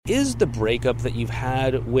is the breakup that you've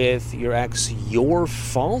had with your ex your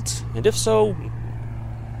fault? And if so,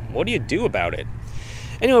 what do you do about it?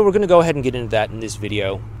 Anyway, we're going to go ahead and get into that in this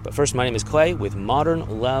video. But first, my name is Clay with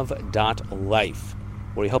modernlove.life,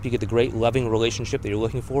 where we help you get the great loving relationship that you're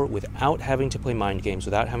looking for without having to play mind games,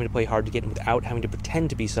 without having to play hard to get, and without having to pretend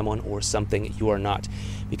to be someone or something you are not.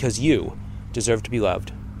 Because you deserve to be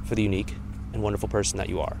loved for the unique and wonderful person that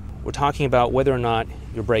you are. We're talking about whether or not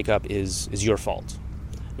your breakup is your fault.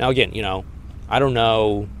 Now again, I don't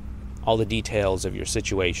know all the details of your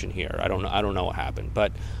situation here. I don't know what happened.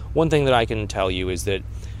 But one thing that I can tell you is that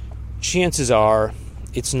chances are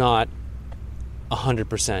it's not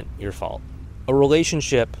 100% your fault. A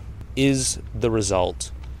relationship is the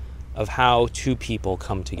result of how two people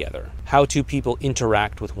come together, how two people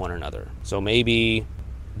interact with one another. So maybe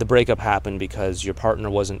the breakup happened because your partner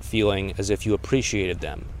wasn't feeling as if you appreciated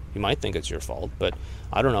them. You might think it's your fault, but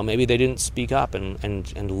I don't know, maybe they didn't speak up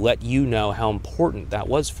and let you know how important that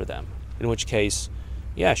was for them. In which case,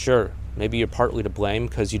 yeah, sure, maybe you're partly to blame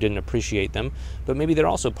because you didn't appreciate them, but maybe they're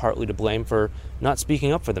also partly to blame for not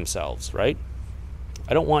speaking up for themselves, right?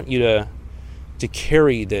 I don't want you to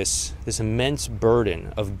carry this immense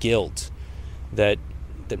burden of guilt that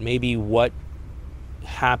maybe what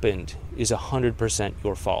happened is 100%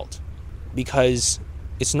 your fault, because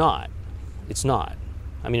it's not. It's not.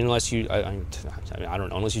 I mean, unless you, I don't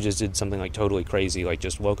know, unless you just did something like totally crazy, like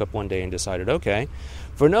just woke up one day and decided, okay,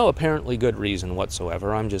 for no apparently good reason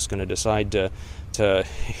whatsoever, I'm just going to decide to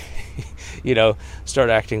start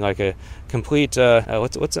acting like a complete,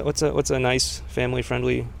 what's a nice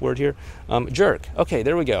family-friendly word here? Jerk. Okay,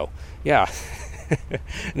 there we go. Yeah.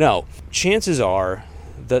 No, chances are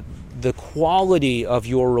that the quality of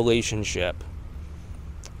your relationship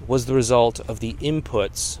was the result of the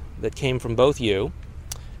inputs that came from both you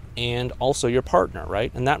and also your partner,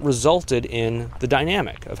 right? And that resulted in the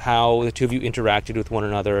dynamic of how the two of you interacted with one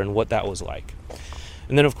another and what that was like.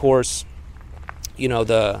 And then, of course,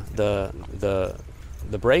 the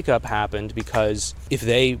breakup happened because if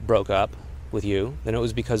they broke up with you, then it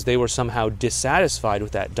was because they were somehow dissatisfied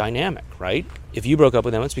with that dynamic, right? If you broke up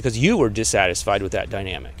with them, it's because you were dissatisfied with that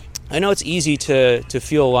dynamic. I know it's easy to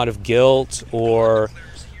feel a lot of guilt or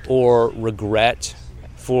regret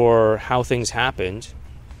for how things happened,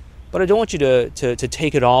 but I don't want you to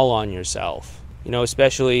take it all on yourself,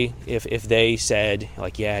 especially if they said,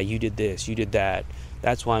 like, yeah, you did this, you did that,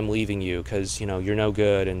 that's why I'm leaving you, because, you're no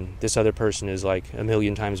good, and this other person is like a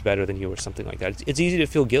million times better than you, or something like that. It's easy to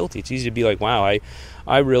feel guilty. It's easy to be like, wow,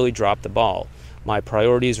 I really dropped the ball. My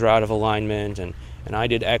priorities are out of alignment, and I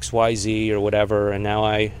did X, Y, Z, or whatever, and now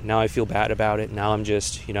I feel bad about it. Now I'm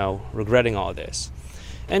just, regretting all of this.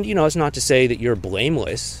 And, it's not to say that you're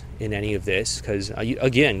blameless in any of this, because,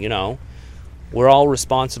 again, we're all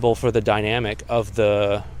responsible for the dynamic of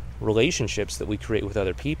the relationships that we create with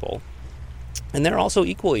other people. And they're also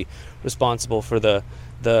equally responsible for the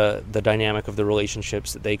dynamic of the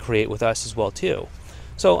relationships that they create with us as well, too.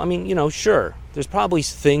 So, I mean, sure, there's probably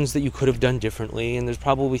things that you could have done differently, and there's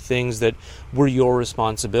probably things that were your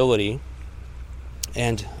responsibility,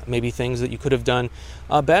 and maybe things that you could have done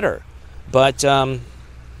better. But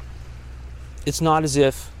it's not as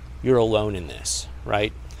if you're alone in this,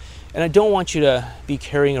 right? And I don't want you to be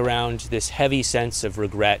carrying around this heavy sense of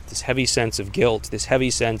regret, this heavy sense of guilt, this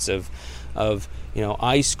heavy sense of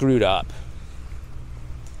I screwed up.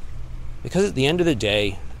 Because at the end of the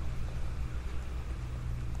day,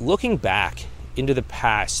 looking back into the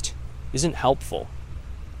past isn't helpful.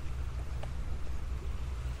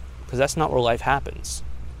 Because that's not where life happens.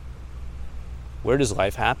 Where does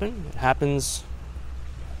life happen? It happens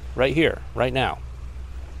right here, right now.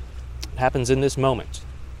 It happens in this moment.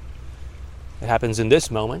 It happens in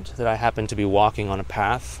this moment that I happen to be walking on a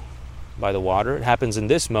path by the water. It happens in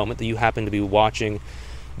this moment that you happen to be watching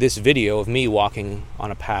this video of me walking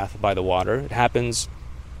on a path by the water. It happens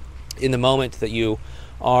in the moment that you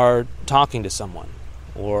are talking to someone,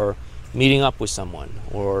 or meeting up with someone,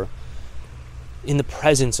 or in the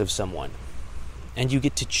presence of someone. And you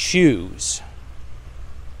get to choose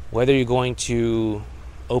whether you're going to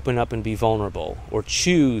open up and be vulnerable, or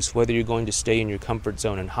choose whether you're going to stay in your comfort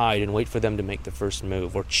zone and hide and wait for them to make the first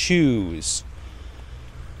move, or choose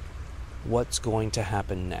what's going to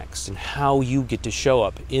happen next, and how you get to show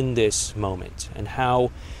up in this moment, and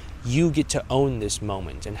how you get to own this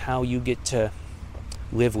moment, and how you get to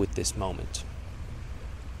live with this moment.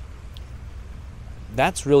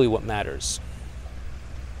 That's really what matters.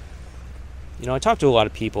 I talk to a lot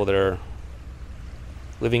of people that are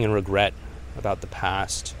living in regret about the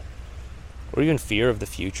past, or even fear of the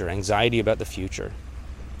future, anxiety about the future.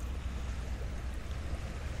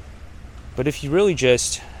 But if you really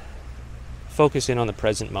just focus in on the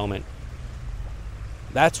present moment,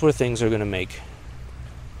 that's where things are going to make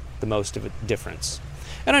the most of a difference.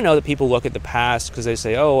 And I know that people look at the past because they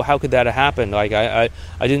say, oh, how could that have happened? Like, I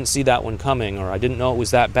didn't see that one coming, or I didn't know it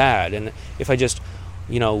was that bad. And if I just,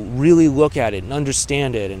 really look at it and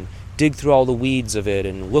understand it and dig through all the weeds of it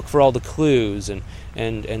and look for all the clues and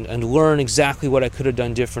learn exactly what I could have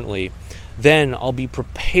done differently, then I'll be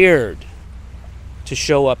prepared to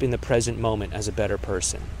show up in the present moment as a better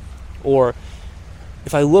person. Or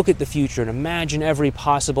if I look at the future and imagine every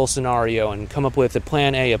possible scenario and come up with a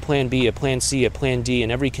plan A, a plan B, a plan C, a plan D,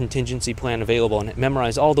 and every contingency plan available, and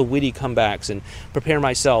memorize all the witty comebacks and prepare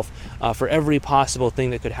myself for every possible thing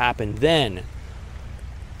that could happen, then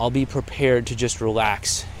I'll be prepared to just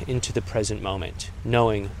relax into the present moment,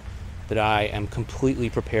 knowing that I am completely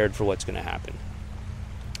prepared for what's going to happen.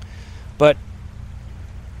 But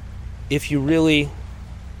if you really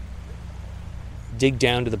dig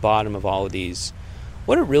down to the bottom of all of these,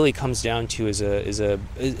 what it really comes down to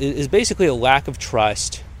is basically a lack of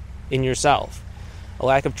trust in yourself, a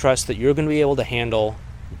lack of trust that you're going to be able to handle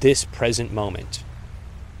this present moment,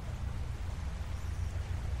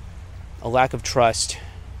 a lack of trust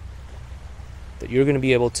that you're going to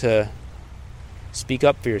be able to speak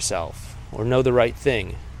up for yourself or know the right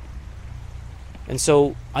thing. And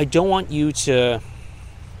so I don't want you to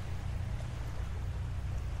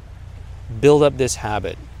build up this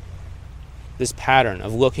habit, this pattern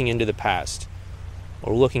of looking into the past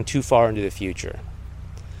or looking too far into the future.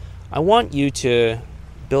 I want you to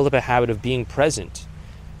build up a habit of being present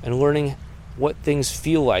and learning what things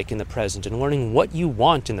feel like in the present and learning what you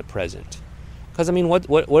want in the present. Because,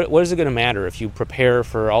 what is it going to matter if you prepare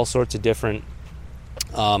for all sorts of different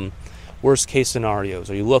worst case scenarios,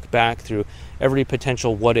 or you look back through every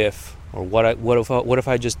potential what if, or what if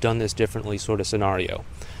I just done this differently sort of scenario?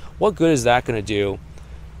 What good is that going to do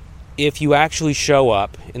if you actually show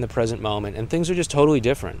up in the present moment and things are just totally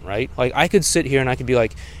different, right? Like, I could sit here and I could be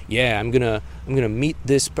like, yeah, I'm gonna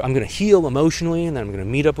heal emotionally, and then I'm gonna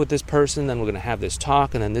meet up with this person, then we're gonna have this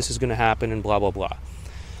talk, and then this is gonna happen, and blah blah blah.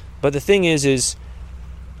 But the thing is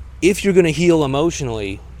if you're going to heal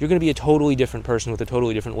emotionally, you're going to be a totally different person with a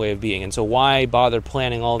totally different way of being. And so why bother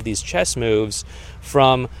planning all of these chess moves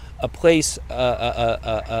from a place,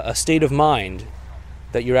 a state of mind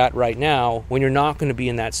that you're at right now, when you're not going to be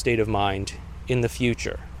in that state of mind in the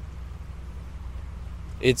future?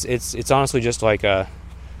 It's honestly just like a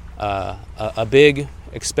big,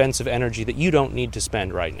 expensive energy that you don't need to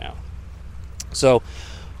spend right now. So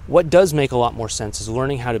what does make a lot more sense is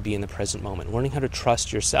learning how to be in the present moment, learning how to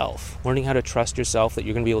trust yourself that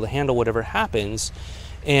you're going to be able to handle whatever happens,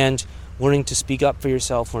 and learning to speak up for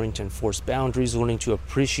yourself, learning to enforce boundaries, learning to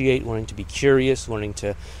appreciate, learning to be curious, learning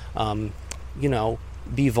to,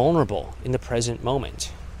 be vulnerable in the present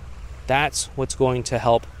moment. That's what's going to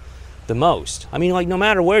help the most. No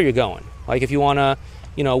matter where you're going, like if you want to,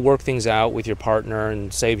 work things out with your partner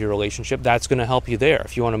and save your relationship, that's going to help you there.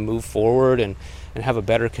 If you want to move forward and have a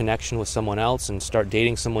better connection with someone else and start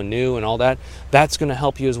dating someone new and all that, that's going to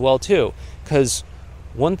help you as well too. Because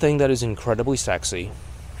one thing that is incredibly sexy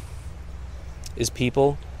is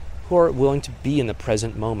people who are willing to be in the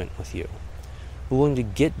present moment with you, who are willing to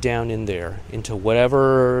get down in there into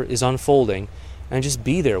whatever is unfolding and just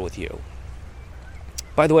be there with you.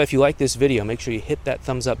 By the way, if you like this video, make sure you hit that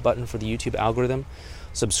thumbs up button for the YouTube algorithm,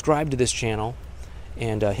 subscribe to this channel,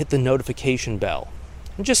 and hit the notification bell.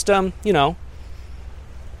 And just,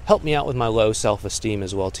 help me out with my low self-esteem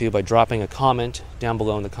as well too by dropping a comment down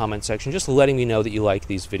below in the comment section, just letting me know that you like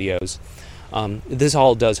these videos. This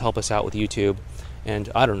all does help us out with YouTube, and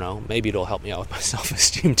I don't know, maybe it'll help me out with my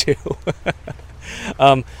self-esteem too.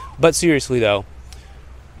 But seriously though,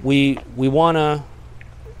 we want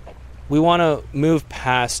to move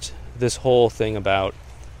past this whole thing about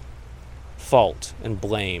fault and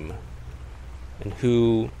blame and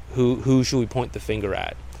who should we point the finger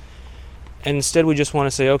at. And instead we just want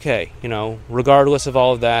to say, okay, regardless of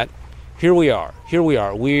all of that, here we are.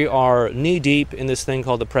 We are knee deep in this thing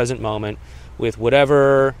called the present moment with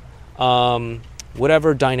whatever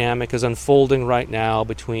dynamic is unfolding right now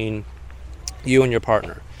between you and your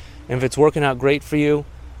partner. And if it's working out great for you,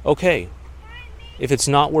 okay. If it's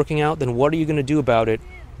not working out, then what are you going to do about it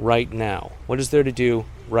right now? What is there to do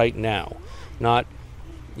right now? Not,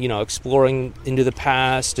 exploring into the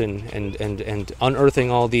past and unearthing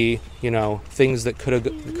all the, things that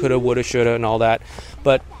coulda, woulda, shoulda, and all that.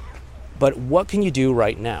 But what can you do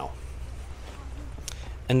right now?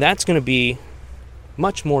 And that's going to be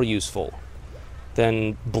much more useful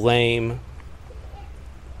than blame,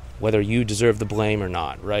 whether you deserve the blame or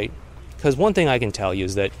not, right? Because one thing I can tell you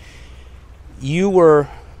is that you were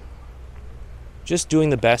just doing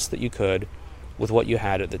the best that you could with what you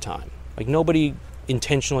had at the time. Like, nobody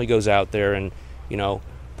intentionally goes out there and,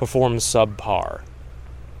 performs subpar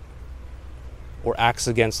or acts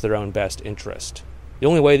against their own best interest. The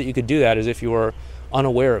only way that you could do that is if you were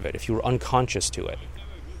unaware of it, if you were unconscious to it.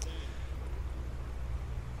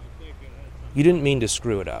 You didn't mean to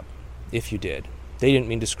screw it up, if you did. They didn't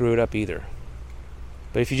mean to screw it up either.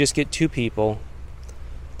 But if you just get two people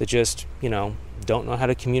that just, don't know how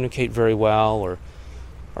to communicate very well, or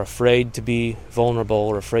are afraid to be vulnerable,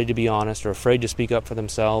 or afraid to be honest, or afraid to speak up for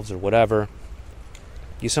themselves, or whatever,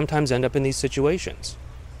 you sometimes end up in these situations.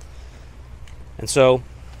 And so,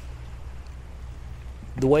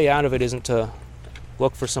 the way out of it isn't to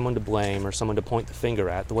look for someone to blame or someone to point the finger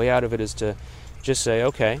at. The way out of it is to just say,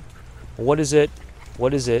 okay, what is it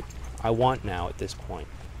I want now at this point?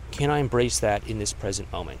 Can I embrace that in this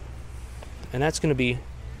present moment? And that's going to be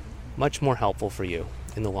much more helpful for you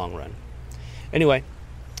in the long run. Anyway,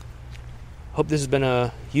 hope this has been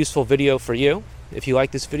a useful video for you. If you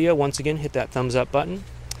like this video, once again, hit that thumbs up button.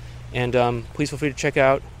 And please feel free to check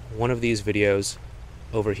out one of these videos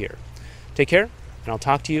over here. Take care, and I'll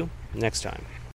talk to you next time.